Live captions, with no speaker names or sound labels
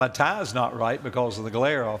My tie's not right because of the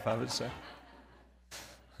glare off of it. So,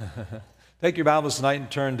 take your Bibles tonight and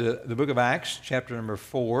turn to the book of Acts, chapter number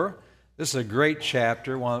 4. This is a great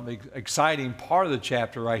chapter, one of the exciting part of the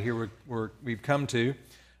chapter right here we've come to.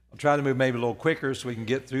 I'll try to move maybe a little quicker so we can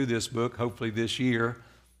get through this book, hopefully this year.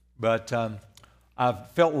 But I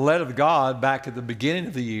felt led of God back at the beginning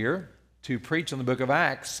of the year to preach on the book of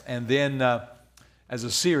Acts, and then as a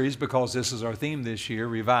series, because this is our theme this year,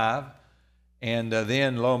 Revive. And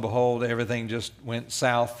then, lo and behold, everything just went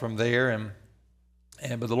south from there,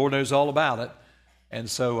 but the Lord knows all about it. And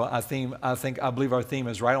so I believe our theme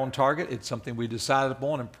is right on target. It's something we decided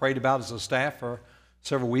upon and prayed about as a staff for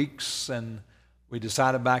several weeks, and we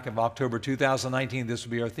decided back in October 2019 this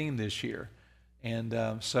would be our theme this year.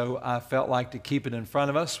 And so I felt like to keep it in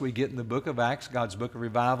front of us, we get in the book of Acts, God's book of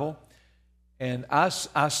revival. And I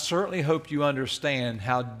certainly hope you understand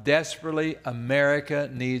how desperately America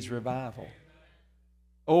needs revival.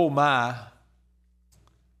 Oh my,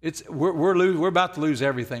 we're about to lose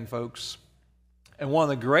everything, folks. And one of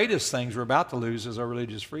the greatest things we're about to lose is our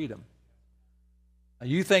religious freedom. Now,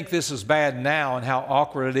 you think this is bad now and how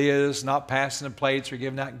awkward it is, not passing the plates or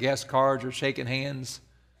giving out guest cards or shaking hands.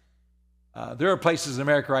 There are places in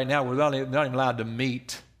America right now where they're not even allowed to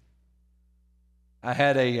meet. I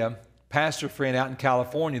had a pastor friend out in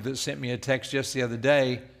California that sent me a text just the other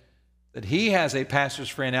day that he has a pastor's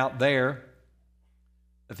friend out there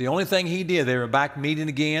that the only thing he did, they were back meeting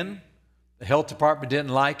again. The health department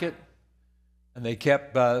didn't like it, and they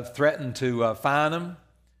kept threatening to fine him.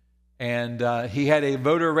 And he had a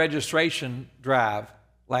voter registration drive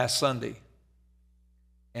last Sunday,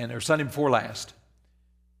 or Sunday before last.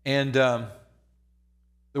 And there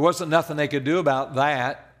wasn't nothing they could do about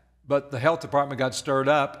that, but the health department got stirred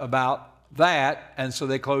up about that, and so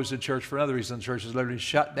they closed the church for another reason. The church is literally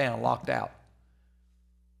shut down, locked out.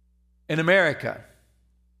 In America,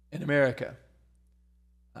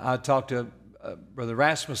 I talked to Brother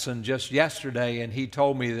Rasmussen just yesterday, and he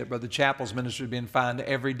told me that Brother Chappell's ministry is being fined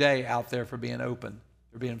every day out there for being open.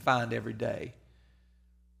 They're being fined every day.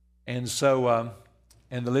 And so,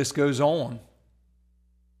 and the list goes on.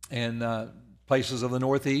 And places of the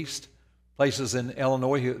Northeast, places in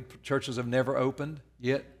Illinois, churches have never opened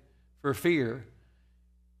yet for fear.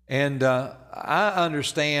 And I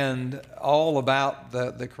understand all about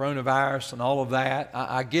the coronavirus and all of that.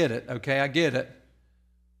 I get it, okay? I get it.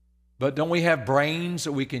 But don't we have brains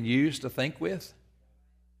that we can use to think with?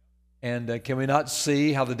 And can we not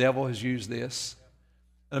see how the devil has used this?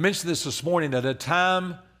 And I mentioned this morning at a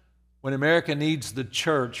time when America needs the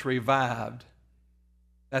church revived.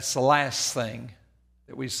 That's the last thing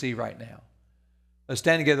that we see right now. Let's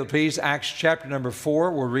stand together, please. Acts chapter number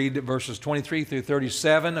 4. We'll read verses 23 through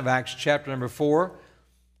 37 of Acts chapter number 4.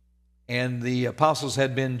 And the apostles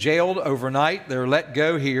had been jailed overnight. They're let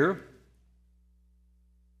go here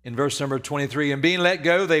in verse number 23. And being let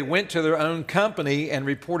go, they went to their own company and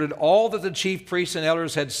reported all that the chief priests and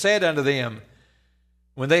elders had said unto them.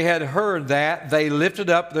 When they had heard that, they lifted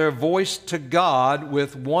up their voice to God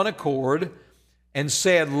with one accord and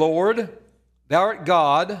said, Lord, thou art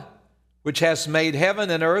God, which hast made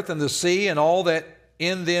heaven and earth and the sea and all that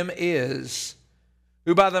in them is,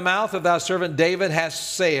 who by the mouth of thy servant David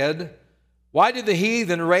hast said, why did the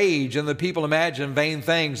heathen rage and the people imagine vain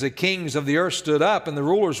things? The kings of the earth stood up, and the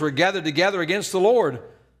rulers were gathered together against the Lord,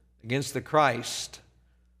 against the Christ.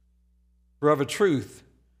 For of a truth,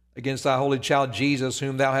 against thy holy child Jesus,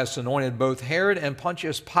 whom thou hast anointed, both Herod and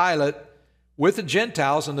Pontius Pilate with the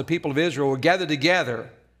Gentiles and the people of Israel were gathered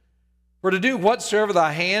together, for to do whatsoever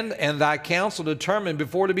thy hand and thy counsel determined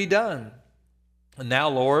before to be done. And now,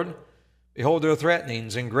 Lord, behold their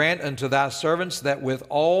threatenings, and grant unto thy servants that with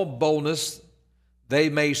all boldness they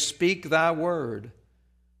may speak thy word,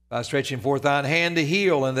 by stretching forth thine hand to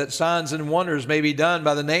heal, and that signs and wonders may be done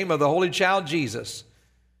by the name of the Holy Child Jesus.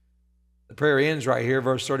 The prayer ends right here,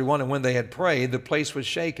 verse 31, and when they had prayed, the place was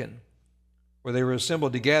shaken, where they were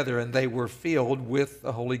assembled together, and they were filled with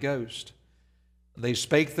the Holy Ghost. They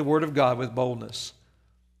spake the word of God with boldness.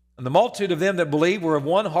 And the multitude of them that believed were of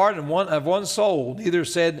one heart and of one soul. Neither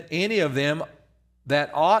said any of them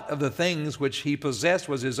that aught of the things which he possessed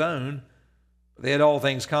was his own, but they had all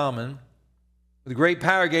things common. With great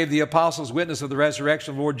power gave the apostles witness of the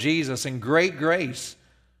resurrection of the Lord Jesus, and great grace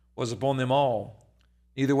was upon them all.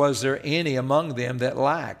 Neither was there any among them that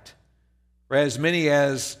lacked. For as many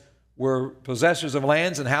as were possessors of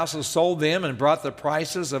lands and houses sold them and brought the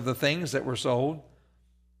prices of the things that were sold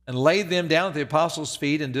and laid them down at the apostles'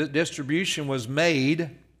 feet, and distribution was made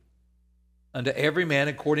unto every man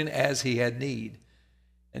according as he had need.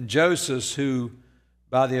 And Joseph, who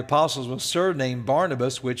by the apostles was surnamed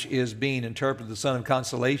Barnabas, which is being interpreted the son of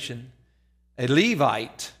consolation, a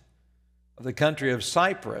Levite of the country of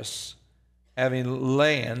Cyprus, having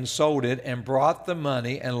land, sold it, and brought the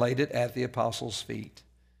money and laid it at the apostles' feet.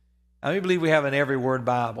 I believe we have an every word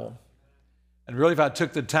Bible. And really, if I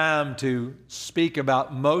took the time to speak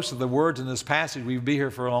about most of the words in this passage, we'd be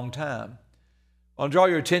here for a long time. I'll draw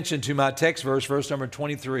your attention to my text verse, verse number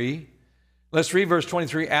 23. Let's read verse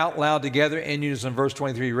 23 out loud together in unison. Verse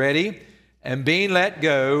 23, ready? And being let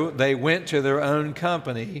go, they went to their own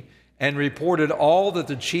company and reported all that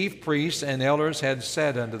the chief priests and elders had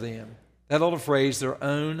said unto them. That little phrase, their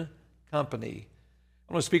own company.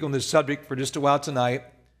 I want to speak on this subject for just a while tonight.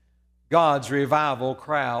 God's revival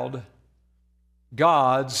crowd.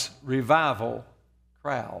 God's revival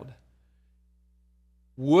crowd.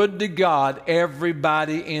 Would to God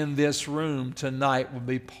everybody in this room tonight would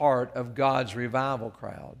be part of God's revival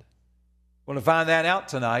crowd. We're going to find that out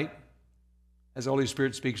tonight as the Holy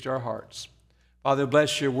Spirit speaks to our hearts. Father,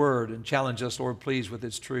 bless your word and challenge us, Lord, please, with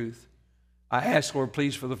its truth. I ask, Lord,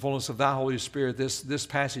 please, for the fullness of thy Holy Spirit. This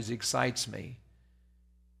passage excites me.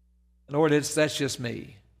 And Lord, that's just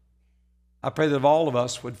me. I pray that all of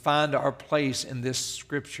us would find our place in this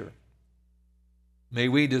scripture. May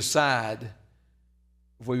we decide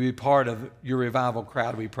if we be part of your revival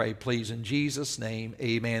crowd, we pray, please. In Jesus' name,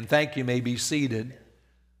 amen. Thank you. You may be seated.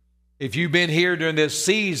 If you've been here during this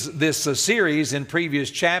series in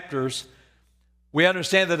previous chapters, we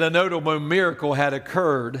understand that a notable miracle had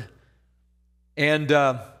occurred. And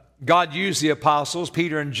God used the apostles,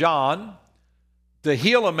 Peter and John, to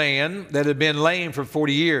heal a man that had been lame for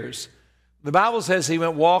 40 years. The Bible says he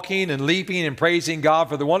went walking and leaping and praising God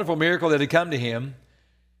for the wonderful miracle that had come to him.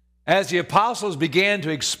 As the apostles began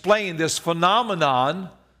to explain this phenomenon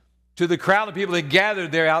to the crowd of people that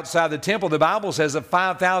gathered there outside the temple, the Bible says that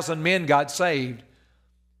 5,000 men got saved.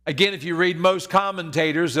 Again, if you read most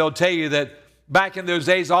commentators, they'll tell you that back in those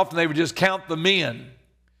days, often they would just count the men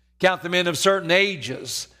of certain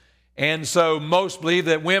ages. And so most believe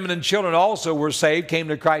that women and children also were saved, came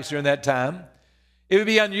to Christ during that time. It would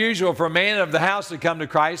be unusual for a man of the house to come to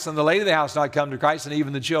Christ and the lady of the house not come to Christ, and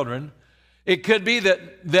even the children. It could be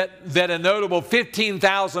that a notable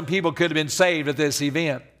 15,000 people could have been saved at this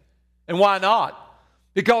event. And why not?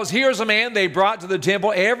 Because here's a man they brought to the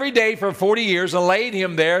temple every day for 40 years and laid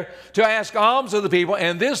him there to ask alms of the people.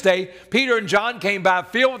 And this day, Peter and John came by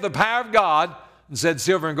filled with the power of God and said,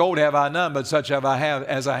 silver and gold have I none, but such have I have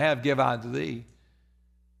as I have give I unto thee.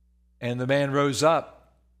 And the man rose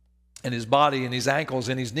up, and his body and his ankles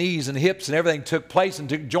and his knees and hips and everything took place and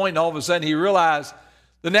took joint. And all of a sudden he realized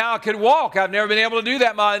that now I could walk. I've never been able to do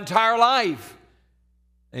that my entire life.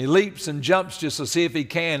 And he leaps and jumps just to see if he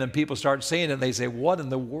can, and people start seeing it, and they say, what in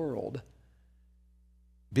the world?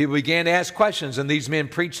 People began to ask questions, and these men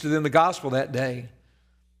preached to them the gospel that day.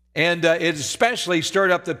 And it especially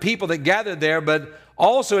stirred up the people that gathered there, but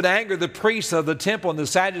also it angered the priests of the temple and the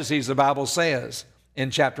Sadducees, the Bible says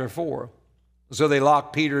in chapter 4. So they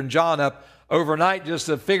locked Peter and John up overnight just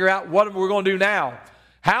to figure out what we're going to do now.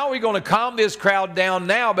 How are we going to calm this crowd down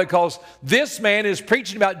now? Because this man is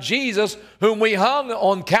preaching about Jesus, whom we hung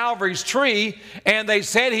on Calvary's tree, and they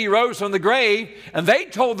said he rose from the grave, and they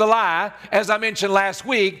told the lie, as I mentioned last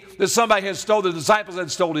week, that somebody had stolen, the disciples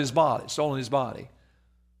had stolen his body.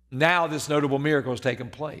 Now this notable miracle has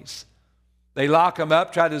taken place. They lock him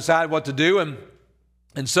up, try to decide what to do,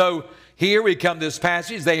 and so here we come to this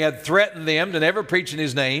passage. They had threatened them to never preach in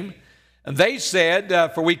his name. And they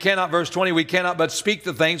said, for we cannot, verse 20, we cannot but speak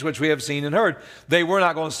the things which we have seen and heard. They were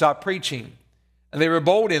not going to stop preaching. And they were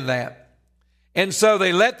bold in that. And so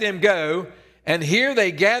they let them go. And here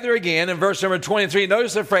they gather again in verse number 23.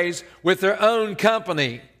 Notice the phrase, with their own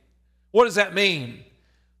company. What does that mean?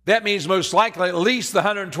 That means most likely at least the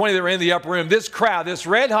 120 that were in the upper room. This crowd, this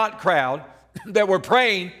red-hot crowd that were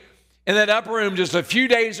praying in that upper room just a few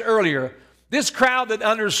days earlier. This crowd that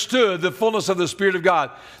understood the fullness of the Spirit of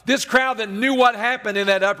God. This crowd that knew what happened in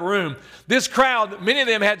that upper room. This crowd, many of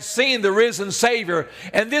them had seen the risen Savior.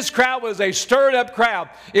 And this crowd was a stirred up crowd.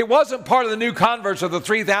 It wasn't part of the new converts of the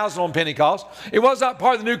 3,000 on Pentecost. It was not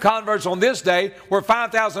part of the new converts on this day where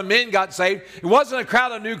 5,000 men got saved. It wasn't a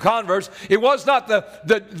crowd of new converts. It was not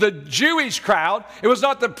the Jewish crowd. It was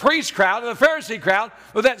not the priest crowd or the Pharisee crowd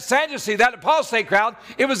or that Sadducee, that apostate crowd.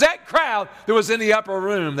 It was that crowd that was in the upper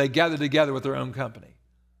room. They gathered together with their own company.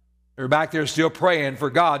 They're back there still praying for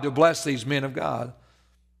God to bless these men of God.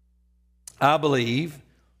 I believe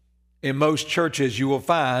in most churches you will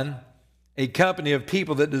find a company of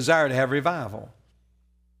people that desire to have revival.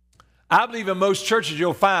 I believe in most churches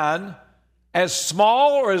you'll find, as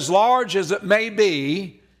small or as large as it may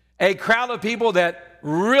be, a crowd of people that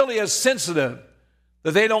really is sensitive,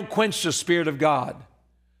 that they don't quench the Spirit of God,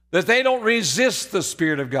 that they don't resist the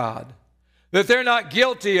Spirit of God, that they're not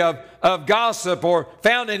guilty of gossip or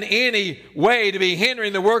found in any way to be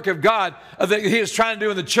hindering the work of God that He is trying to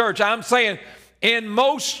do in the church. I'm saying in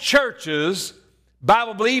most churches,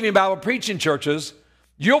 Bible-believing, Bible-preaching churches,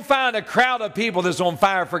 you'll find a crowd of people that's on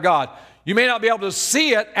fire for God. You may not be able to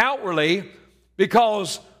see it outwardly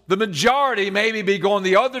because the majority maybe be going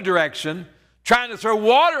the other direction, trying to throw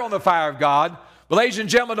water on the fire of God. But ladies and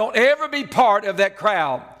gentlemen, don't ever be part of that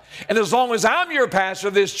crowd. And as long as I'm your pastor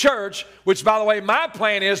of this church, which, by the way, my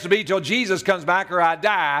plan is to be till Jesus comes back or I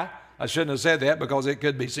die. I shouldn't have said that because it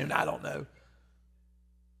could be soon. I don't know.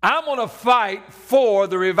 I'm going to fight for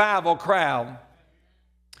the revival crowd.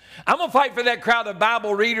 I'm going to fight for that crowd of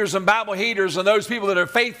Bible readers and Bible heeders and those people that are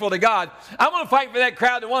faithful to God. I'm going to fight for that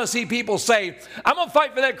crowd that want to see people saved. I'm going to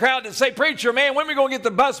fight for that crowd that say, preacher, man, when are we going to get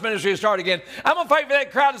the bus ministry to start again? I'm going to fight for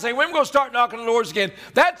that crowd that say, when are we going to start knocking on the doors again?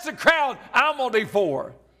 That's the crowd I'm going to be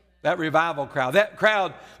for. That revival crowd, that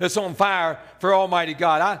crowd that's on fire for Almighty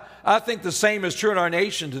God. I think the same is true in our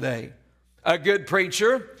nation today. A good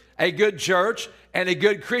preacher, a good church, and a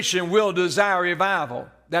good Christian will desire revival.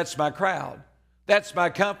 That's my crowd. That's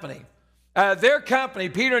my company. Their company,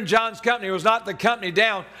 Peter and John's company, was not the company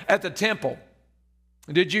down at the temple.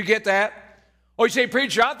 Did you get that? Oh, you say,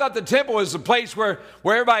 preacher, I thought the temple was the place where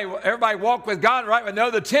everybody walked with God, right? But no,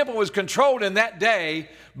 the temple was controlled in that day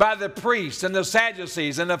by the priests and the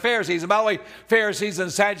Sadducees and the Pharisees. And by the way, Pharisees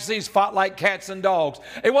and Sadducees fought like cats and dogs.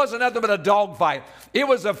 It wasn't nothing but a dog fight. It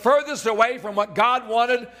was the furthest away from what God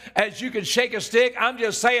wanted as you could shake a stick. I'm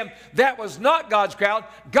just saying that was not God's crowd.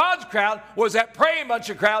 God's crowd was that praying bunch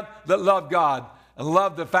of crowd that loved God and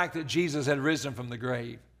loved the fact that Jesus had risen from the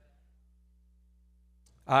grave.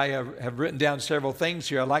 I have written down several things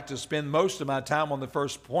here. I'd like to spend most of my time on the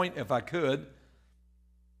first point if I could.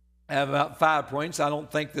 I have about 5 points. I don't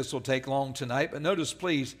think this will take long tonight. But notice,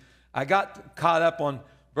 please, I got caught up on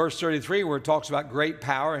verse 33 where it talks about great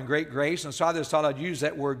power and great grace. And so I just thought I'd use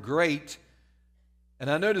that word great. And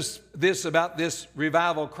I noticed this about this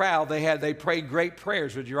revival crowd. They prayed great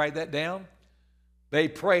prayers. Would you write that down? They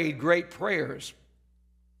prayed great prayers.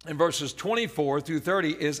 And verses 24 through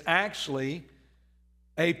 30 is actually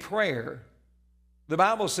a prayer. The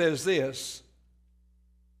Bible says this,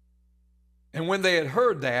 and when they had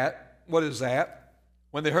heard that, what is that?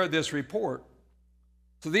 When they heard this report.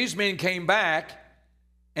 So these men came back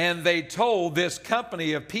and they told this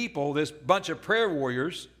company of people, this bunch of prayer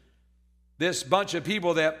warriors, this bunch of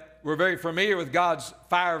people that were very familiar with God's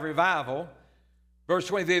fire of revival. Verse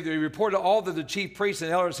 23, they reported all that the chief priests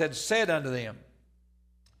and elders had said unto them.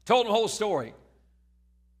 Told them the whole story.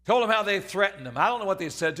 Told them how they threatened them. I don't know what they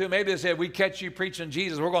said to them. Maybe they said, we catch you preaching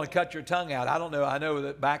Jesus, we're going to cut your tongue out. I don't know. I know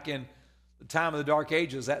that back in the time of the Dark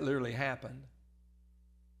Ages, that literally happened.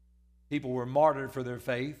 People were martyred for their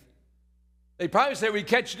faith. They probably said, we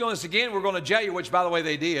catch you doing this again, we're going to jail you, which, by the way,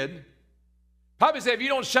 they did. Probably said, if you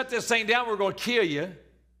don't shut this thing down, we're going to kill you.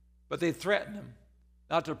 But they threatened them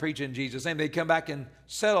not to preach in Jesus' name. They come back and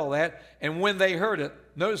settle that. And when they heard it,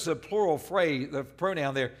 notice the plural phrase, the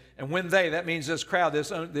pronoun there. And when they, that means this crowd,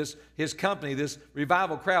 his company, this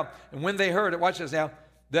revival crowd. And when they heard it, watch this now,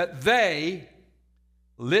 that they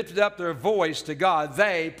lifted up their voice to God.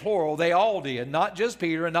 They, plural, they all did. Not just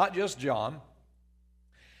Peter and not just John.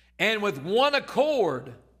 And with one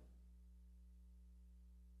accord,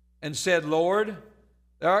 and said, Lord,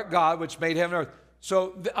 thou art God, which made heaven and earth.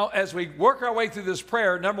 So as we work our way through this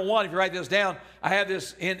prayer, number one, if you write this down, I have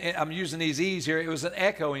this I'm using these E's here. It was an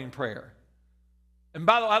echoing prayer. And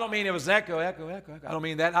by the way, I don't mean it was an echo. I don't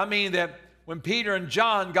mean that. I mean that when Peter and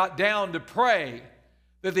John got down to pray,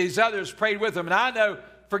 that these others prayed with them. And I know,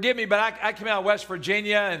 forgive me, but I came out of West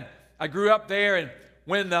Virginia, and I grew up there, and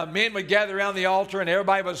when the men would gather around the altar and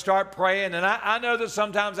everybody would start praying, and I know that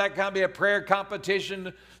sometimes that can be a prayer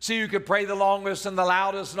competition, see who could pray the longest and the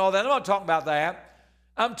loudest and all that. I'm not talking about that.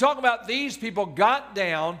 I'm talking about these people got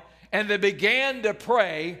down and they began to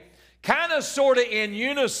pray, kind of sort of in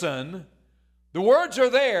unison. The words are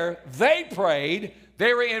there. They prayed.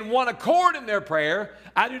 They were in one accord in their prayer.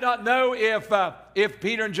 I do not know if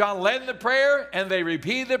Peter and John led in the prayer and they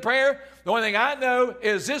repeated the prayer. The only thing I know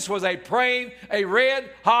is this was a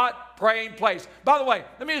red-hot praying place. By the way,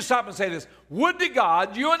 let me just stop and say this. Would to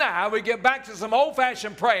God, you and I would get back to some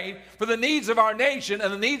old-fashioned praying for the needs of our nation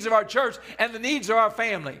and the needs of our church and the needs of our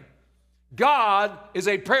family. God is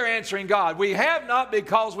a prayer-answering God. We have not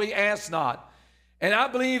because we ask not. And I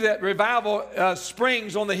believe that revival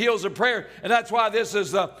springs on the heels of prayer, and that's why this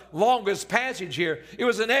is the longest passage here. It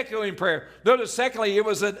was an echoing prayer. Notice, secondly, it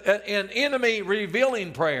was an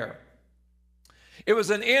enemy-revealing prayer. It was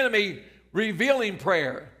an enemy revealing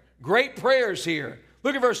prayer. Great prayers here.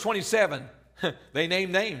 Look at verse 27. They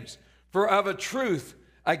name names. For of a truth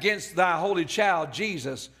against thy holy child,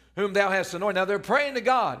 Jesus, whom thou hast anointed. Now they're praying to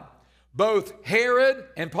God. Both Herod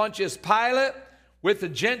and Pontius Pilate with the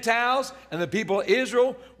Gentiles and the people of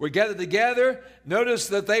Israel were gathered together. Notice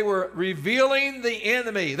that they were revealing the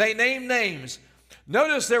enemy. They named names.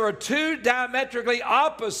 Notice there were two diametrically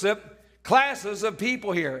opposite classes of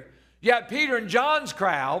people here. You have Peter and John's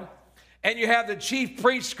crowd, and you have the chief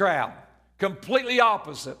priest's crowd. Completely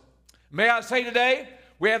opposite. May I say today,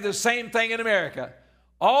 we have the same thing in America.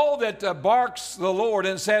 All that barks the Lord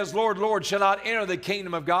and says, Lord, Lord, shall not enter the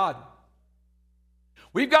kingdom of God.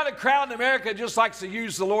 We've got a crowd in America that just likes to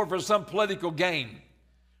use the Lord for some political gain.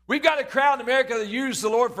 We've got a crowd in America that uses the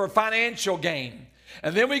Lord for financial gain.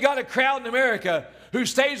 And then we got a crowd in America who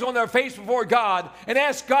stays on their face before God and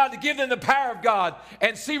asks God to give them the power of God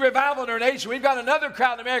and see revival in our nation. We've got another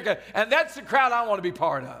crowd in America, and that's the crowd I want to be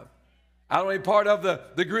part of. I don't want to be part of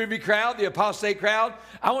the groovy crowd, the apostate crowd.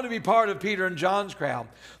 I want to be part of Peter and John's crowd.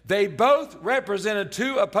 They both represented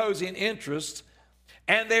two opposing interests,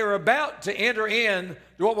 and they were about to enter in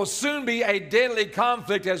what will soon be a deadly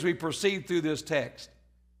conflict as we proceed through this text.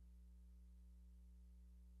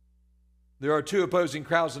 There are two opposing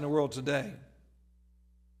crowds in the world today.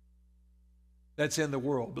 That's in the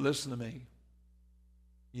world. But listen to me.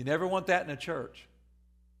 You never want that in a church.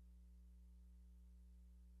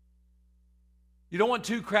 You don't want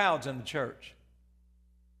two crowds in the church.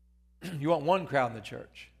 You want one crowd in the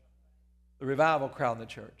church. The revival crowd in the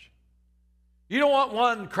church. You don't want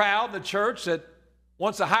one crowd in the church that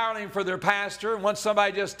wants a hireling for their pastor and wants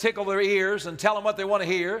somebody to just tickle their ears and tell them what they want to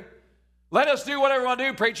hear. Let us do whatever we want to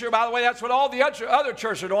do, preacher. By the way, that's what all the other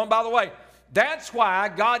churches are doing, by the way. That's why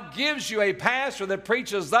God gives you a pastor that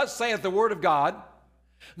preaches, thus saith the word of God.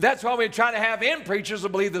 That's why we try to have in preachers that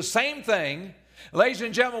believe the same thing. Ladies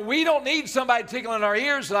and gentlemen, we don't need somebody tickling our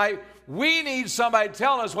ears tonight. We need somebody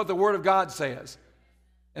telling us what the word of God says.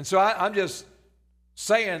 And so I'm just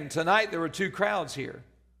saying tonight there were two crowds here.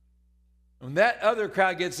 When that other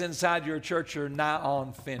crowd gets inside your church, you're nigh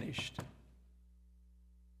on finished.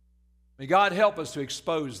 May God help us to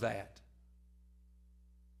expose that.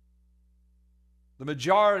 The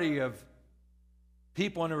majority of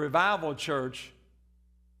people in a revival church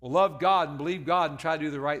will love God and believe God and try to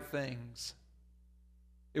do the right things.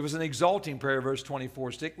 It was an exalting prayer, verse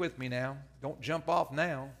 24. Stick with me now. Don't jump off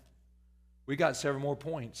now. We got several more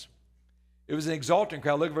points. It was an exalting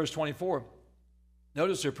crowd. Look at verse 24.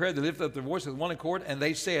 Notice their prayer. They lifted up their voice with one accord, and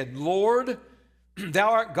they said, Lord,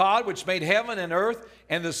 thou art God, which made heaven and earth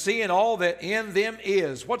and the sea and all that in them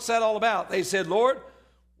is. What's that all about? They said, Lord,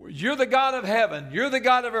 you're the God of heaven. You're the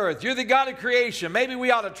God of earth. You're the God of creation. Maybe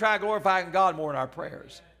we ought to try glorifying God more in our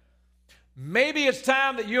prayers. Maybe it's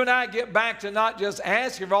time that you and I get back to not just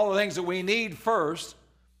asking for all the things that we need first.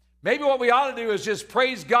 Maybe what we ought to do is just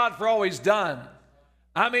praise God for all He's done.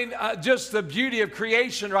 I mean, just the beauty of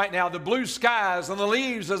creation right now, the blue skies and the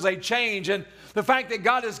leaves as they change, and the fact that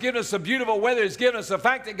God has given us the beautiful weather He's given us, the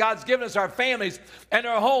fact that God's given us our families and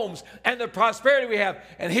our homes and the prosperity we have.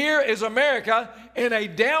 And here is America in a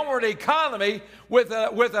downward economy with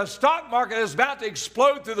a stock market that's about to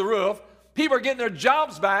explode through the roof. People are getting their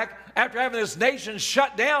jobs back after having this nation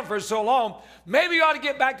shut down for so long. Maybe you ought to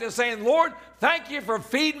get back to saying, Lord, thank you for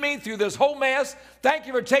feeding me through this whole mess. Thank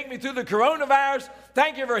you for taking me through the coronavirus.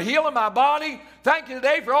 Thank you for healing my body. Thank you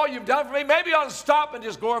today for all you've done for me. Maybe you ought to stop and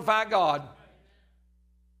just glorify God.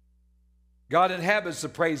 God inhabits the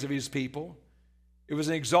praise of His people. It was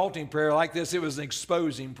an exalting prayer like this. It was an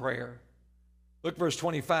exposing prayer. Look, verse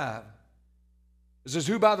 25. It says,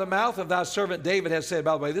 who by the mouth of thy servant David has said,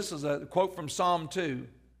 by the way, this is a quote from Psalm 2.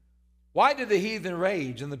 Why did the heathen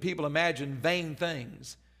rage and the people imagine vain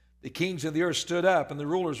things? The kings of the earth stood up and the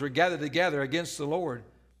rulers were gathered together against the Lord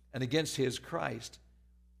and against His Christ.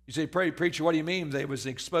 You say, preacher, what do you mean that it was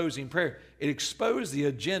an exposing prayer? It exposed the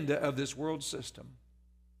agenda of this world system.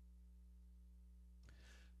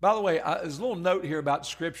 By the way, there's a little note here about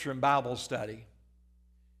Scripture and Bible study.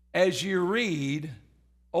 As you read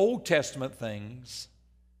Old Testament things,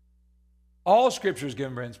 all Scripture is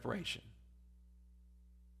given by inspiration.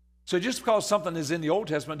 So just because something is in the Old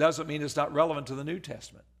Testament doesn't mean it's not relevant to the New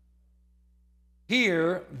Testament.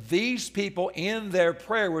 Here, these people in their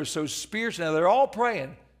prayer were so spiritual. Now, they're all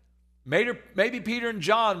praying. Maybe Peter and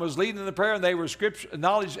John was leading the prayer and they were had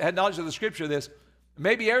knowledge of the Scripture of this.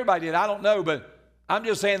 Maybe everybody did. I don't know, but I'm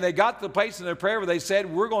just saying they got to the place in their prayer where they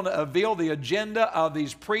said, we're going to unveil the agenda of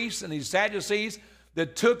these priests and these Sadducees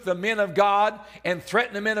that took the men of God and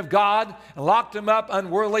threatened the men of God and locked them up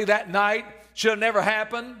unworthily that night. Should have never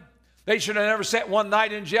happened. They should have never sat one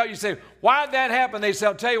night in jail. You say, why did that happen? They say,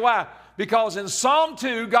 I'll tell you why. Because in Psalm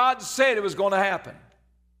 2, God said it was going to happen.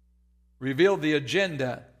 Revealed the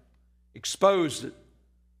agenda, exposed it.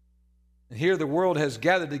 And here the world has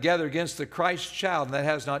gathered together against the Christ child, and that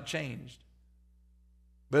has not changed.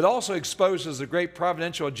 But it also exposes the great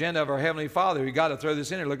providential agenda of our Heavenly Father. You've got to throw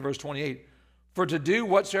this in here. Look at verse 28. For to do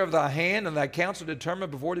whatsoever thy hand and thy counsel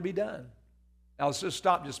determined before to be done. Now let's just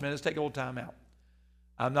stop just a minute. Let's take a little time out.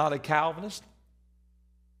 I'm not a Calvinist.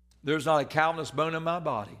 There's not a Calvinist bone in my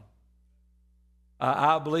body.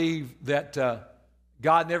 I believe that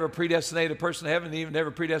God never predestinated a person to heaven, and even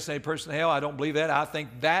never predestinated a person to hell. I don't believe that. I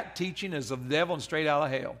think that teaching is of the devil and straight out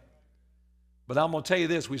of hell. But I'm going to tell you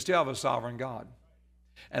this, we still have a sovereign God.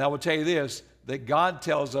 And I will tell you this, that God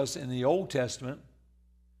tells us in the Old Testament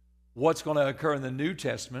what's going to occur in the New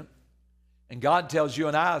Testament. And God tells you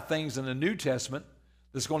and I things in the New Testament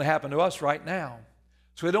that's going to happen to us right now.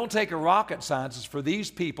 So it don't take a rocket scientist for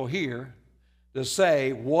these people here to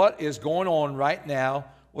say what is going on right now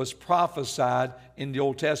was prophesied in the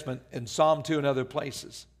Old Testament in Psalm 2 and other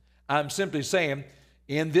places. I'm simply saying,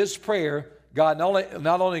 in this prayer, God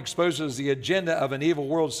not only exposes the agenda of an evil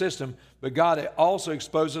world system, but God also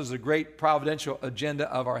exposes the great providential agenda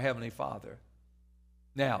of our Heavenly Father.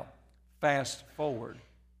 Now, fast forward.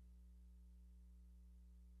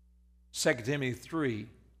 2 Timothy 3.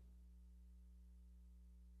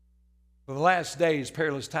 For the last days,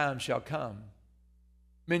 perilous times shall come.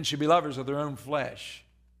 Men shall be lovers of their own flesh.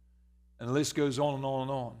 And the list goes on and on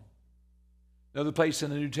and on. Another place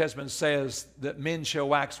in the New Testament says that men shall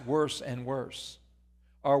wax worse and worse.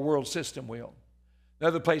 Our world system will.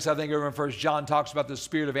 Another place I think over in 1 John talks about the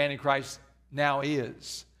spirit of Antichrist now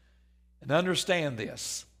is. And understand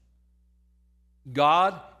this.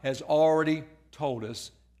 God has already told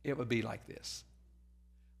us it would be like this.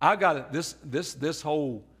 I got it. This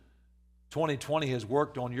whole 2020 has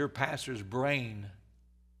worked on your pastor's brain.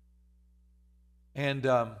 And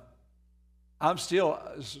I'm still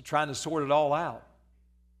trying to sort it all out.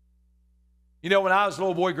 You know, when I was a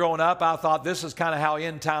little boy growing up, I thought this is kind of how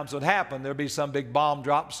end times would happen. There'd be some big bomb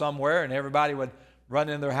drop somewhere, and everybody would run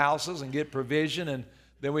in their houses and get provision, and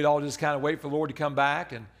then we'd all just kind of wait for the Lord to come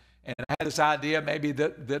back. And I had this idea maybe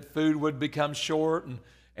that food would become short,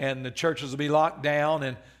 and the churches would be locked down,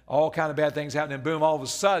 and all kind of bad things happen, and boom, all of a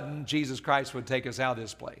sudden, Jesus Christ would take us out of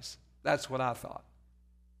this place. That's what I thought.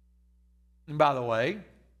 And by the way,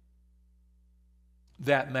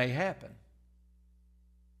 that may happen.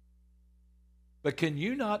 But can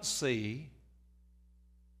you not see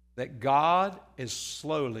that God is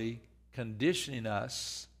slowly conditioning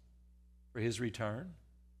us for His return?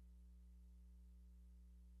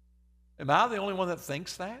 Am I the only one that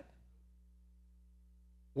thinks that?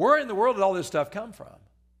 Where in the world did all this stuff come from?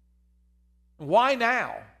 Why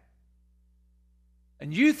now?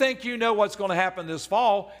 And you think you know what's going to happen this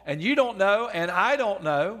fall, and you don't know, and I don't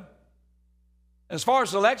know. As far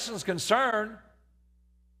as the election is concerned,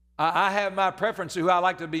 I have my preference to who I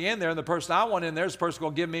like to be in there, and the person I want in there is the person who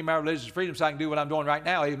will give me my religious freedom so I can do what I'm doing right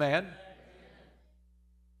now. Amen.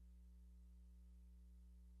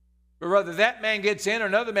 But whether that man gets in or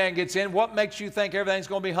another man gets in, what makes you think everything's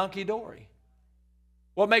going to be hunky-dory?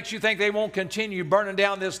 What makes you think they won't continue burning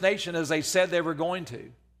down this nation as they said they were going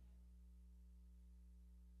to?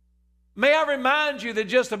 May I remind you that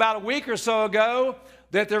just about a week or so ago,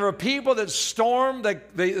 that there were people that stormed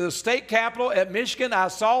the state capitol at Michigan. I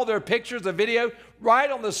saw their pictures, the video,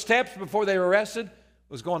 right on the steps before they were arrested.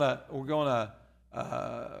 We're going to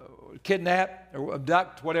kidnap or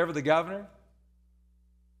abduct whatever the governor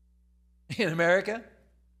in America.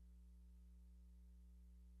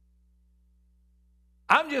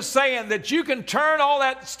 I'm just saying that you can turn all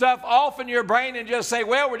that stuff off in your brain and just say,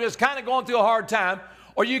 well, we're just kind of going through a hard time.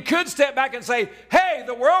 Or you could step back and say, hey,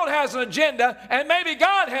 the world has an agenda, and maybe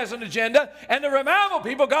God has an agenda, and the revival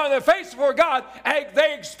people got on their face before God, and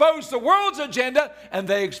they exposed the world's agenda, and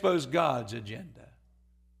they exposed God's agenda.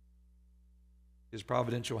 His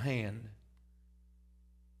providential hand.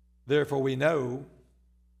 Therefore, we know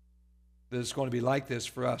that it's going to be like this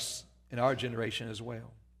for us in our generation as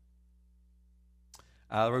well.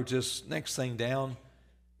 I wrote this next thing down.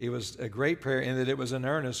 It was a great prayer in that it was an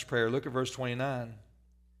earnest prayer. Look at verse 29.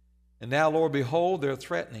 And now, Lord, behold their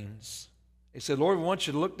threatenings. He said, Lord, we want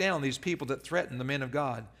you to look down on these people that threaten the men of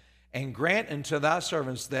God and grant unto thy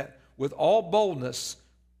servants that with all boldness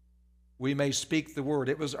we may speak the word.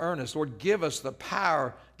 It was earnest. Lord, give us the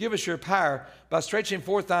power. Give us your power by stretching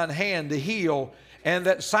forth thine hand to heal, and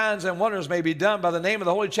that signs and wonders may be done by the name of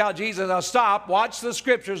the Holy Child Jesus. Now stop. Watch the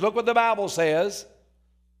scriptures. Look what the Bible says.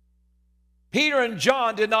 Peter and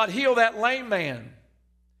John did not heal that lame man.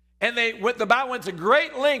 And the Bible went to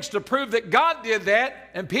great lengths to prove that God did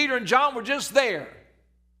that, and Peter and John were just there.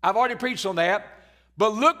 I've already preached on that.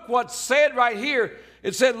 But look what's said right here.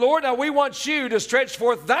 It said, Lord, now we want you to stretch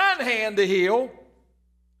forth thine hand to heal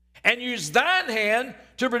and use thine hand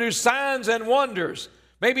to produce signs and wonders.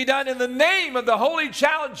 May be done in the name of the Holy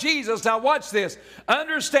Child Jesus. Now watch this.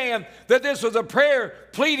 Understand that this was a prayer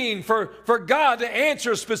pleading for God to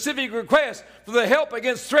answer specific requests, for the help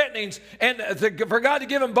against threatenings, and for God to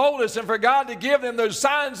give them boldness, and for God to give them those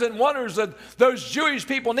signs and wonders that those Jewish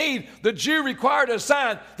people need. The Jew required a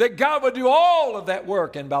sign that God would do all of that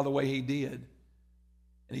work. And by the way, he did.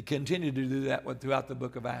 And he continued to do that throughout the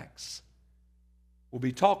book of Acts. We'll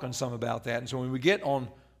be talking some about that. And so when we get on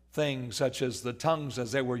things such as the tongues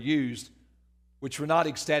as they were used, which were not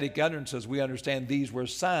ecstatic utterances, we understand these were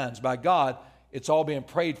signs by God. It's all being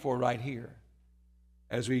prayed for right here.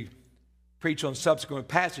 As we preach on subsequent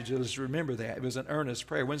passages, let's remember that. It was an earnest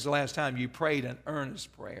prayer. When's the last time you prayed an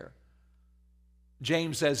earnest prayer?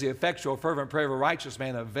 James says, the effectual fervent prayer of a righteous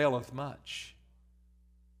man availeth much.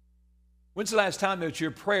 When's the last time that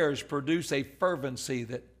your prayers produce a fervency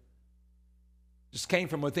that just came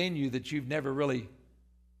from within you that you've never really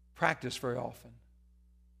practiced very often?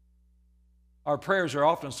 Our prayers are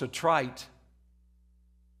often so trite.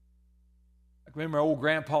 I remember old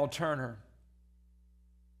Grandpa Turner,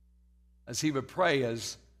 as he would pray,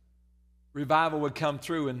 as revival would come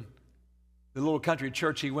through in the little country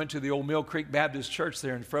church he went to, the old Mill Creek Baptist Church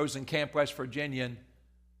there in Frozen Camp, West Virginia. And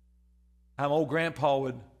how old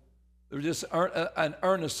Grandpa there was just an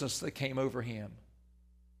earnestness that came over him,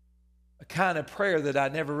 a kind of prayer that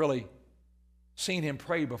I'd never really seen him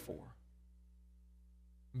pray before.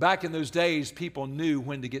 Back in those days, people knew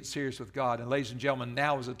when to get serious with God. And ladies and gentlemen,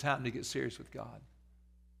 now is the time to get serious with God.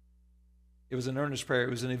 It was an earnest prayer. It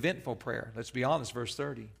was an eventful prayer. Let's be honest, verse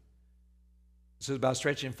 30. It says, by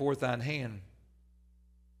stretching forth thine hand.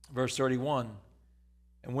 Verse 31,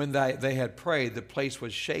 and when they had prayed, the place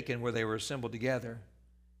was shaken where they were assembled together.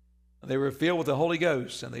 And they were filled with the Holy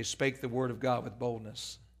Ghost, and they spake the word of God with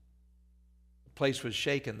boldness. The place was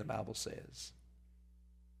shaken, the Bible says.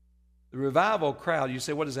 The revival crowd, you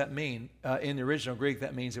say, what does that mean? In the original Greek,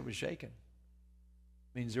 that means it was shaken.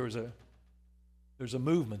 It means there's a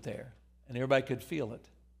movement there, and everybody could feel it.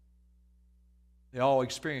 They all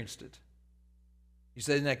experienced it. You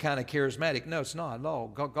say, isn't that kind of charismatic? No, it's not at all.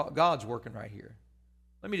 God's working right here.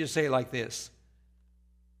 Let me just say it like this.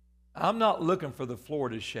 I'm not looking for the floor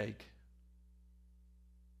to shake,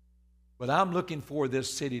 but I'm looking for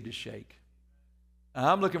this city to shake.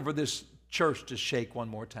 I'm looking for this church to shake one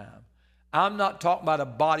more time. I'm not talking about a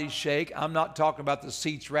body shake. I'm not talking about the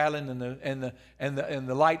seats rattling and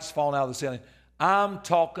the lights falling out of the ceiling. I'm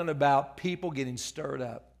talking about people getting stirred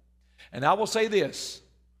up. And I will say this.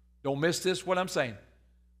 Don't miss this, what I'm saying.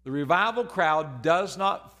 The revival crowd does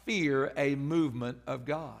not fear a movement of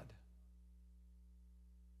God.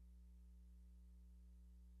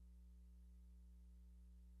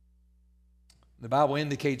 The Bible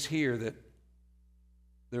indicates here that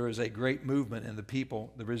there is a great movement in the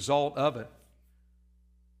people. The result of it,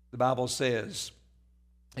 the Bible says,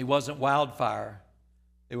 it wasn't wildfire.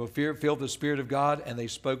 They were filled with the Spirit of God, and they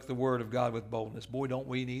spoke the word of God with boldness. Boy, don't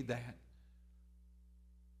we need that.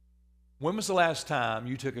 When was the last time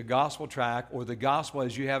you took a gospel tract, or the gospel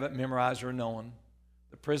as you have it memorized or known,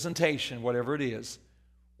 the presentation, whatever it is,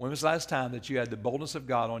 when was the last time that you had the boldness of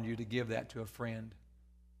God on you to give that to a friend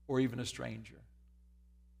or even a stranger?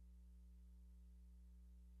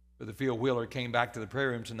 Brother Phil Wheeler came back to the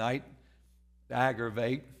prayer room tonight to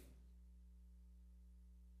aggravate.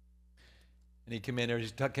 And he came in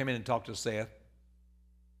and talked to Seth.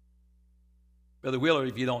 Brother Wheeler,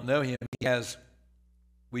 if you don't know him,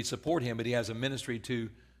 we support him, but he has a ministry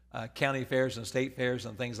to county fairs and state fairs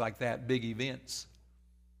and things like that, big events.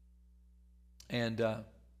 And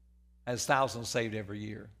has thousands saved every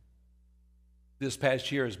year. This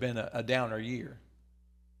past year has been a downer year,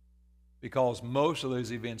 because most of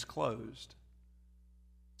those events closed.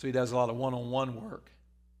 So he does a lot of one-on-one work.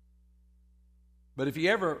 But if you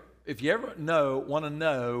ever want to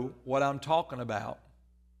know what I'm talking about,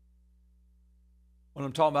 when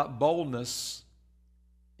I'm talking about boldness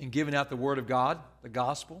in giving out the word of God, the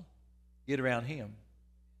gospel, get around him.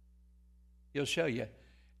 He'll show you.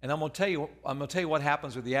 And I'm going to tell you what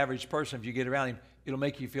happens with the average person if you get around him. It'll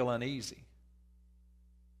make you feel uneasy,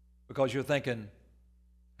 because you're thinking,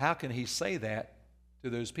 how can he say that to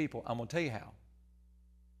those people? I'm going to tell you how.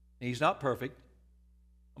 And he's not perfect.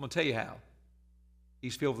 I'm going to tell you how.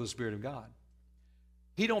 He's filled with the Spirit of God.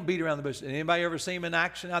 He don't beat around the bush. Anybody ever see him in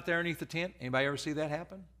action out there underneath the tent? Anybody ever see that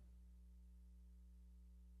happen?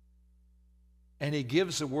 And he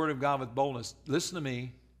gives the word of God with boldness. Listen to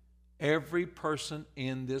me. Every person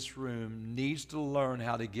in this room needs to learn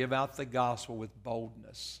how to give out the gospel with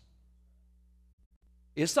boldness.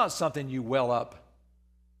 It's not something you well up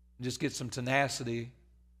and just get some tenacity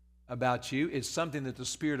about you. It's something that the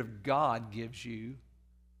Spirit of God gives you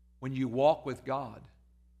when you walk with God.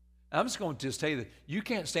 I'm just going to just tell you that you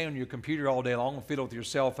can't stay on your computer all day long and fiddle with your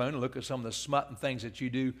cell phone and look at some of the smut and things that you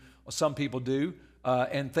do, or some people do,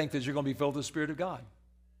 and think that you're going to be filled with the Spirit of God.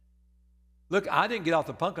 Look, I didn't get off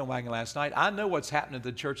the pumpkin wagon last night. I know what's happening at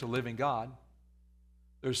the Church of the Living God.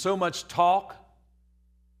 There's so much talk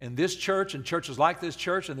in this church and churches like this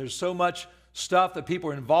church, and there's so much stuff that people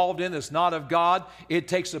are involved in that's not of God. It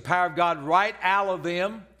takes the power of God right out of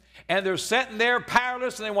them, and they're sitting there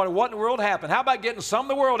powerless, and they wonder, what in the world happened? How about getting some of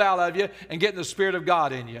the world out of you and getting the Spirit of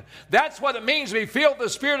God in you? That's what it means to be filled with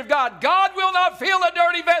the Spirit of God. God will not fill a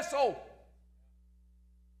dirty vessel.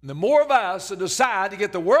 And the more of us that decide to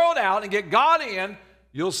get the world out and get God in,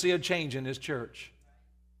 you'll see a change in this church.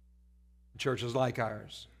 Churches like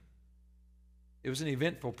ours. It was an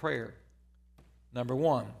eventful prayer. Number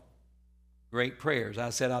one, great prayers. I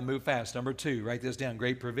said I'll move fast. Number two, write this down,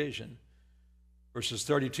 great provision. Verses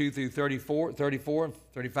 32 through 34 and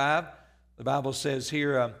 35, the Bible says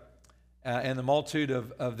here, and the multitude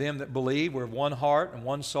of them that believe were of one heart and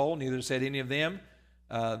one soul, neither said any of them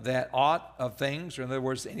that aught of things, or in other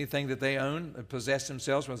words, anything that they owned, possessed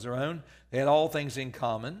themselves was their own. They had all things in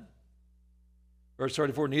common. Verse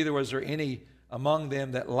 34, neither was there any among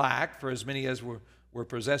them that lacked, for as many as were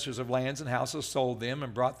possessors of lands and houses sold them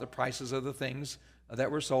and brought the prices of the things that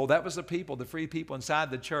were sold. That was the people, the free people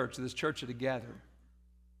inside the church, this church together,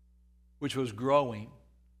 which was growing.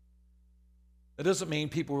 That doesn't mean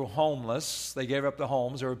people were homeless. They gave up the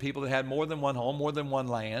homes. There were people that had more than one home, more than one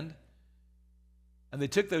land. And they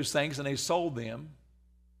took those things and they sold them.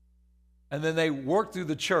 And then they worked through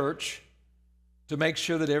the church to make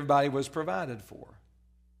sure that everybody was provided for.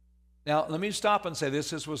 Now, let me stop and say this.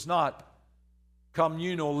 This was not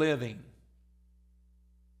communal living.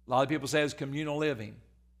 A lot of people say it's communal living.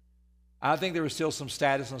 I think there was still some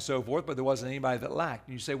status and so forth, but there wasn't anybody that lacked.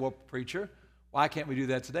 And you say, well, preacher, why can't we do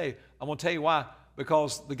that today? I'm going to tell you why.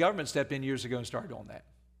 Because the government stepped in years ago and started doing that.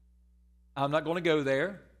 I'm not going to go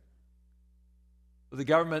there. But the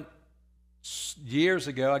government, years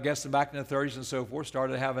ago, I guess back in the 30s and so forth,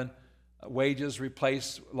 started having wages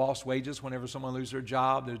replace lost wages whenever someone loses their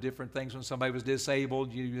job. There's different things when somebody was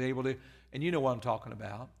disabled, you were able to, and you know what I'm talking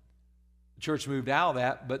about. The church moved out of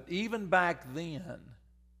that, but even back then,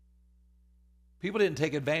 people didn't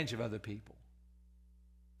take advantage of other people.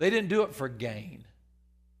 They didn't do it for gain.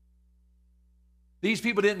 These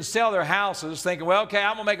people didn't sell their houses thinking, well, okay,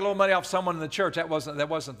 I'm going to make a little money off someone in the church. That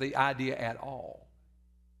wasn't the idea at all.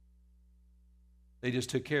 They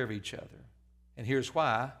just took care of each other. And here's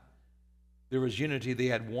why. There was unity. They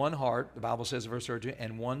had one heart, the Bible says in verse 32,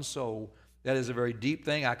 and one soul. That is a very deep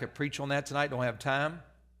thing. I could preach on that tonight. Don't have time.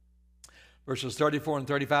 Verses 34 and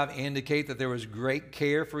 35 indicate that there was great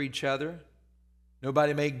care for each other.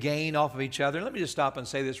 Nobody made gain off of each other. Let me just stop and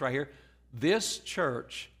say this right here. This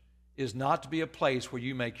church is not to be a place where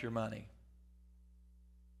you make your money.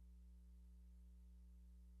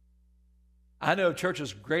 I know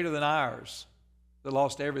churches greater than ours that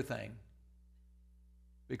lost everything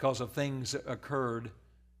because of things that occurred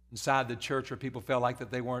inside the church where people felt like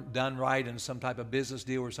that they weren't done right in some type of business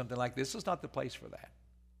deal or something like this. This is not the place for that.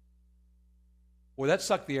 Boy, that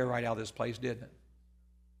sucked the air right out of this place, didn't it?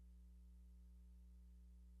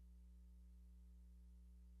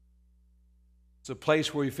 It's a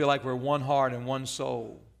place where you feel like we're one heart and one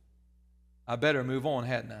soul. I better move on,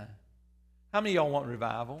 hadn't I? How many of y'all want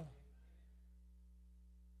revival?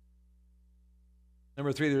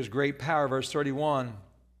 Number 3, there's great power. Verse 31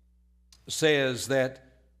 says that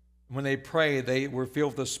when they prayed, they were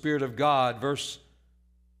filled with the Spirit of God. Verse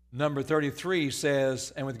number 33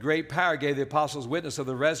 says, and with great power gave the apostles witness of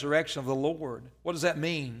the resurrection of the Lord. What does that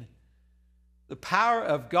mean? The power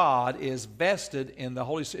of God is vested in the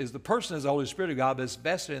Holy Spirit. The person is the Holy Spirit of God, but it's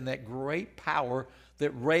vested in that great power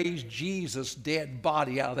that raised Jesus' dead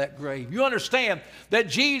body out of that grave. You understand that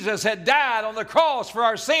Jesus had died on the cross for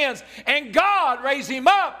our sins, and God raised him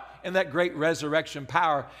up in that great resurrection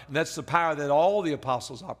power. And that's the power that all the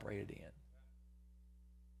apostles operated in.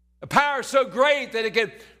 A power so great that it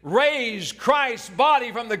could raise Christ's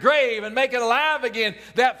body from the grave and make it alive again.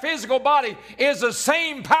 That physical body is the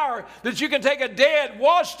same power that you can take a dead,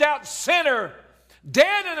 washed out sinner,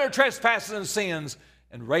 dead in their trespasses and sins,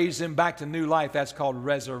 and raise him back to new life. That's called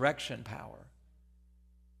resurrection power.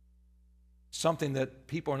 Something that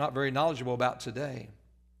people are not very knowledgeable about today.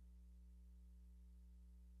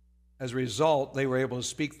 As a result, they were able to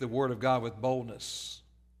speak the word of God with boldness.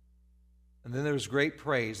 And then there was great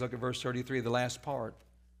praise. Look at verse 33, the last part.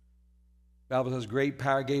 The Bible says, great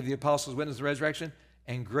power gave the apostles witness of the resurrection,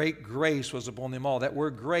 and great grace was upon them all. That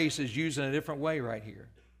word grace is used in a different way right here.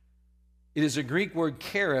 It is a Greek word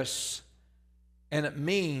charis, and it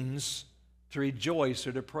means to rejoice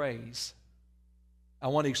or to praise. I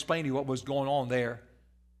want to explain to you what was going on there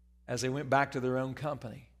as they went back to their own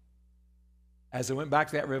company. As they went back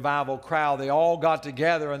to that revival crowd, they all got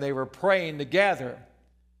together and they were praying together.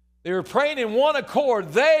 They were praying in one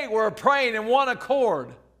accord. They were praying in one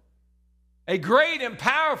accord. A great and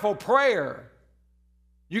powerful prayer.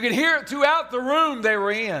 You could hear it throughout the room they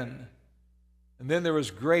were in. And then there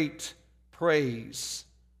was great praise.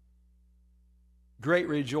 Great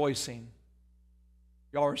rejoicing.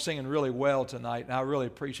 Y'all are singing really well tonight, and I really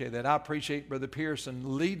appreciate that. I appreciate Brother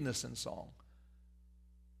Pearson leading us in song.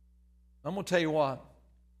 I'm going to tell you what.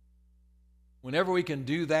 Whenever we can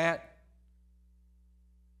do that,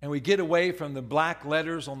 and we get away from the black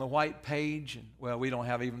letters on the white page, and, well, we don't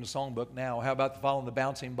have even a songbook now. How about following the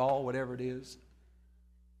bouncing ball, whatever it is?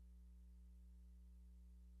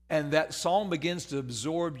 And that song begins to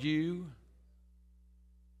absorb you.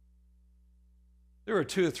 There are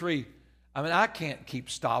two or three. I mean, I can't keep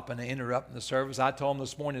stopping and interrupting the service. I told them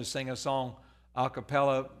this morning to sing a song a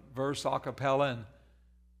cappella, verse a cappella,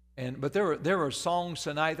 but there were songs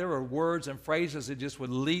tonight, there were words and phrases that just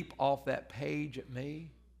would leap off that page at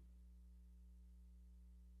me.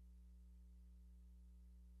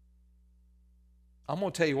 I'm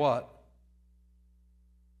going to tell you what.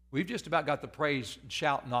 We've just about got the praise and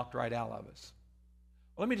shout knocked right out of us.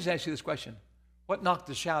 Well, let me just ask you this question. What knocked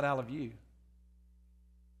the shout out of you?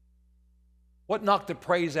 What knocked the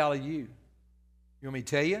praise out of you? You want me to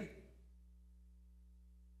tell you?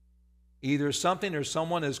 Either something or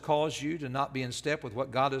someone has caused you to not be in step with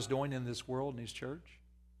what God is doing in this world and His church.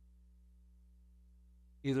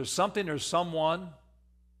 Either something or someone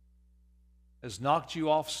has knocked you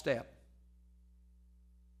off step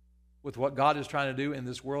with what God is trying to do in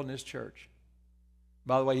this world and His church.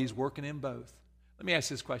 By the way, He's working in both. Let me ask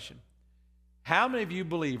this question. How many of you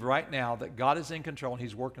believe right now that God is in control and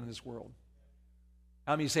He's working in this world?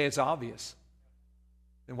 How many say it's obvious?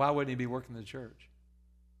 Then why wouldn't He be working in the church?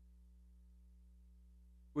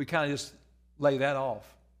 We kind of just lay that off.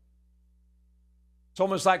 It's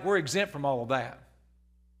almost like we're exempt from all of that.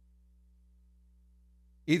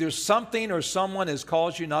 Either something or someone has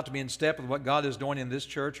caused you not to be in step with what God is doing in this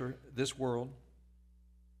church or this world.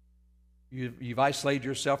 You've isolated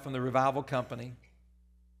yourself from the revival company.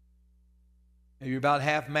 And you're about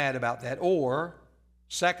half mad about that. Or,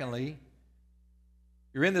 secondly,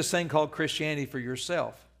 you're in this thing called Christianity for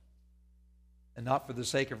yourself and not for the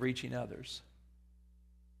sake of reaching others.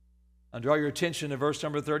 I'll draw your attention to verse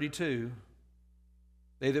number 32.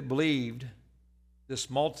 They that believed, this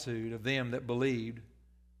multitude of them that believed,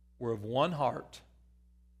 were of one heart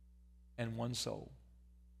and one soul.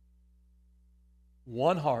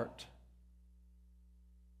 One heart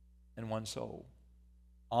and one soul.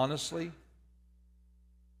 Honestly,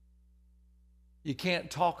 you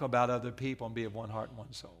can't talk about other people and be of one heart and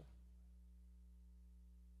one soul.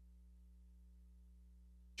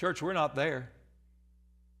 Church, we're not there.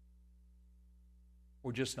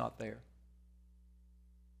 We're just not there.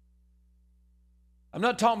 I'm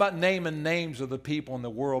not talking about naming names of the people in the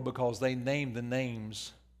world because they named the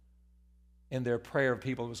names in their prayer of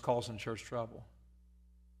people that was causing church trouble.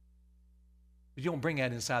 But you don't bring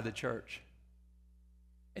that inside the church.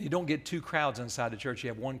 And you don't get two crowds inside the church. You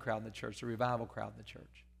have one crowd in the church, the revival crowd in the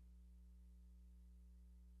church.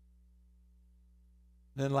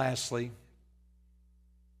 Then lastly,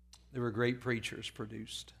 there were great preachers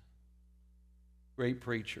produced. Great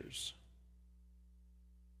preachers.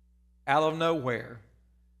 Out of nowhere,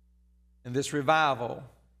 in this revival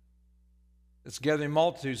that's gathering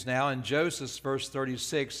multitudes now, in Joseph's verse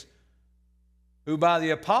 36, who by the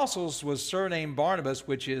apostles was surnamed Barnabas,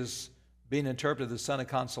 which is being interpreted the son of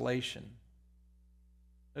consolation.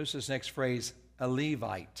 Notice this next phrase, a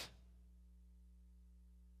Levite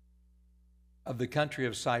of the country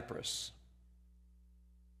of Cyprus.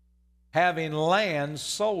 Having land,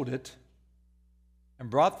 sold it, and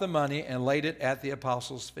brought the money and laid it at the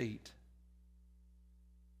apostles' feet.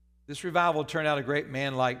 This revival turned out a great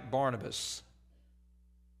man like Barnabas.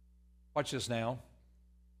 Watch this now.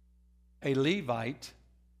 A Levite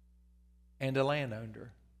and a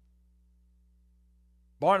landowner.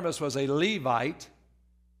 Barnabas was a Levite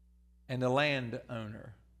and a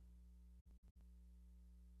landowner.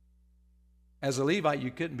 As a Levite, you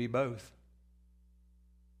couldn't be both.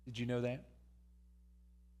 Did you know that?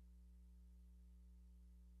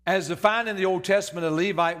 As defined in the Old Testament, a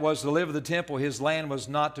Levite was to live in the temple. His land was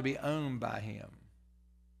not to be owned by him.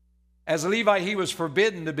 As a Levite, he was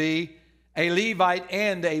forbidden to be a Levite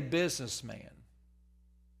and a businessman.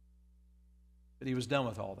 But he was done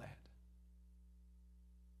with all that.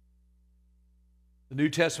 The New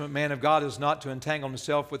Testament man of God is not to entangle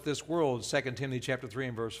himself with this world, 2 Timothy chapter 3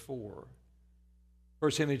 and verse 4.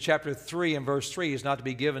 1 Timothy chapter 3 and verse 3 is not to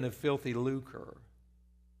be given to filthy lucre.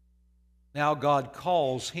 Now God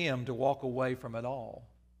calls him to walk away from it all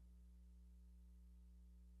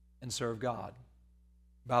and serve God.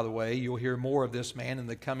 By the way, you'll hear more of this man in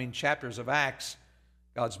the coming chapters of Acts,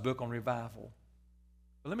 God's book on revival.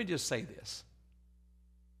 But let me just say this.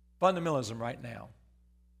 Fundamentalism right now,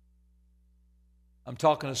 I'm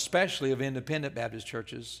talking especially of independent Baptist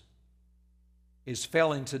churches, is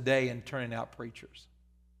failing today in turning out preachers.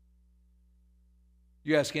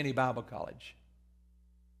 You ask any Bible college,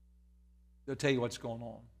 they'll tell you what's going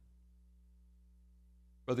on.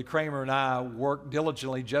 Brother Kramer and I work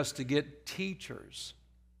diligently just to get teachers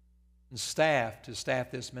and staff to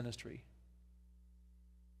staff this ministry.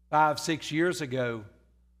 5, 6 years ago,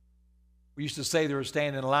 we used to say they were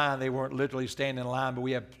standing in line. They weren't literally standing in line, but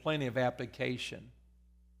we had plenty of application.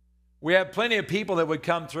 We had plenty of people that would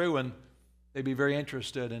come through and they'd be very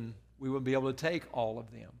interested, and we wouldn't be able to take all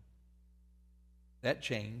of them. That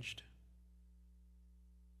changed.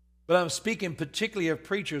 But I'm speaking particularly of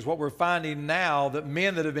preachers. What we're finding now, that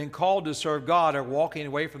men that have been called to serve God are walking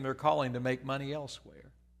away from their calling to make money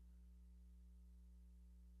elsewhere.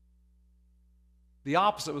 The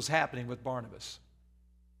opposite was happening with Barnabas.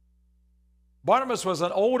 Barnabas was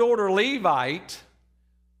an old order Levite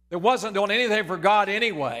that wasn't doing anything for God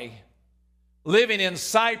anyway, living in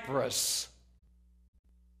Cyprus.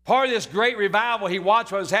 Part of this great revival, he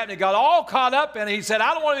watched what was happening, got all caught up in it. He said,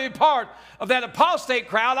 I don't want to be part of that apostate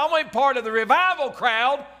crowd. I want to be part of the revival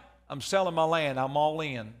crowd. I'm selling my land. I'm all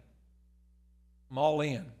in. I'm all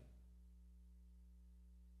in.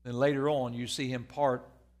 Then later on, you see him part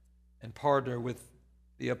and partner with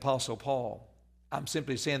the Apostle Paul. I'm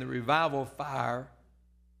simply saying the revival fire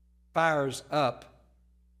fires up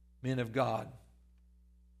men of God.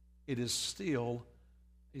 It is still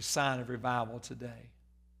a sign of revival today.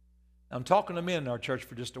 I'm talking to men in our church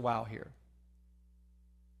for just a while here.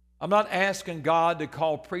 I'm not asking God to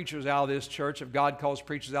call preachers out of this church. If God calls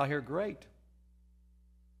preachers out here, great.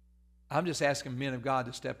 I'm just asking men of God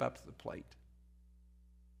to step up to the plate.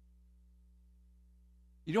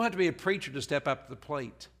 You don't have to be a preacher to step up to the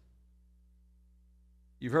plate.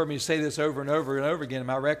 You've heard me say this over and over and over again.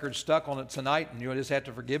 My record's stuck on it tonight, and you'll just have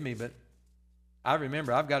to forgive me, but I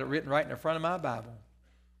remember I've got it written right in the front of my Bible.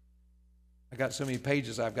 I got so many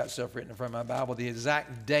pages, I've got stuff written in front of my Bible. The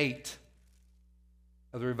exact date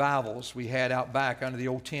of the revivals we had out back under the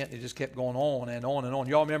old tent, it just kept going on and on and on.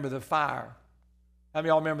 Y'all remember the fire? How many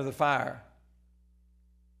of y'all remember the fire?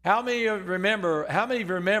 How many of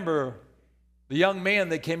you remember the young men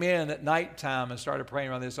that came in at nighttime and started praying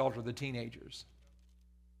around this altar, the teenagers?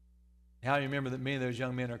 How do you remember that many of those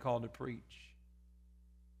young men are called to preach?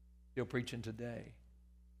 Still preaching today.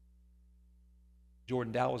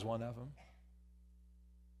 Jordan Dow was one of them.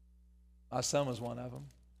 My son was one of them.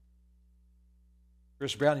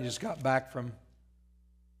 Chris Brown, he just got back from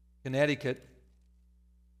Connecticut.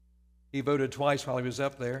 He voted twice while he was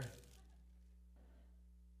up there.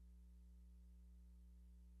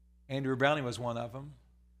 Andrew Browning was one of them.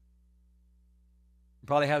 He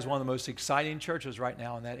probably has one of the most exciting churches right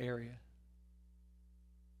now in that area.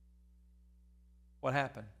 What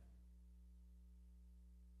happened?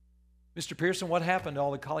 Mr. Pearson, what happened to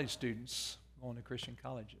all the college students going to Christian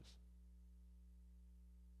colleges?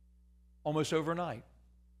 Almost overnight.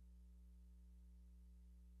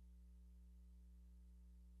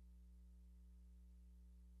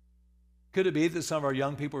 Could it be that some of our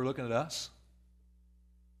young people are looking at us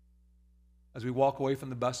as we walk away from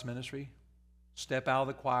the bus ministry, step out of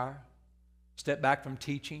the choir, step back from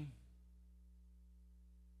teaching,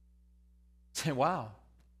 say, wow,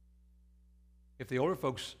 if the older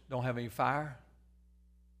folks don't have any fire,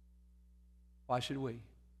 why should we?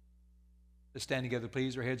 Just stand together,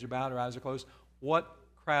 please. Our heads are bowed, our eyes are closed. What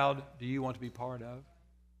crowd do you want to be part of?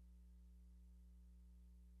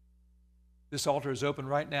 This altar is open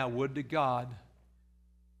right now. Would to God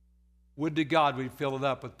we'd fill it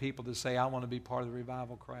up with people to say, I want to be part of the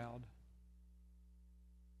revival crowd.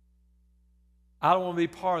 I don't want to be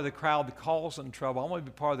part of the crowd that causing trouble. I want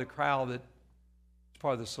to be part of the crowd that's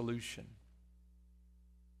part of the solution.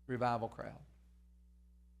 Revival crowd.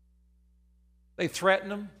 They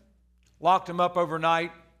threatened them, locked them up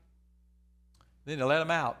overnight, then they let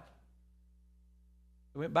them out.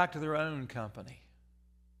 They went back to their own company.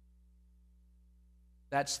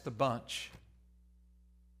 That's the bunch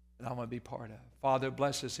that I want to be part of. Father,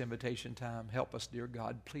 bless this invitation time. Help us, dear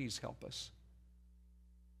God. Please help us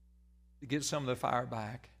to get some of the fire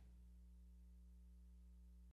back.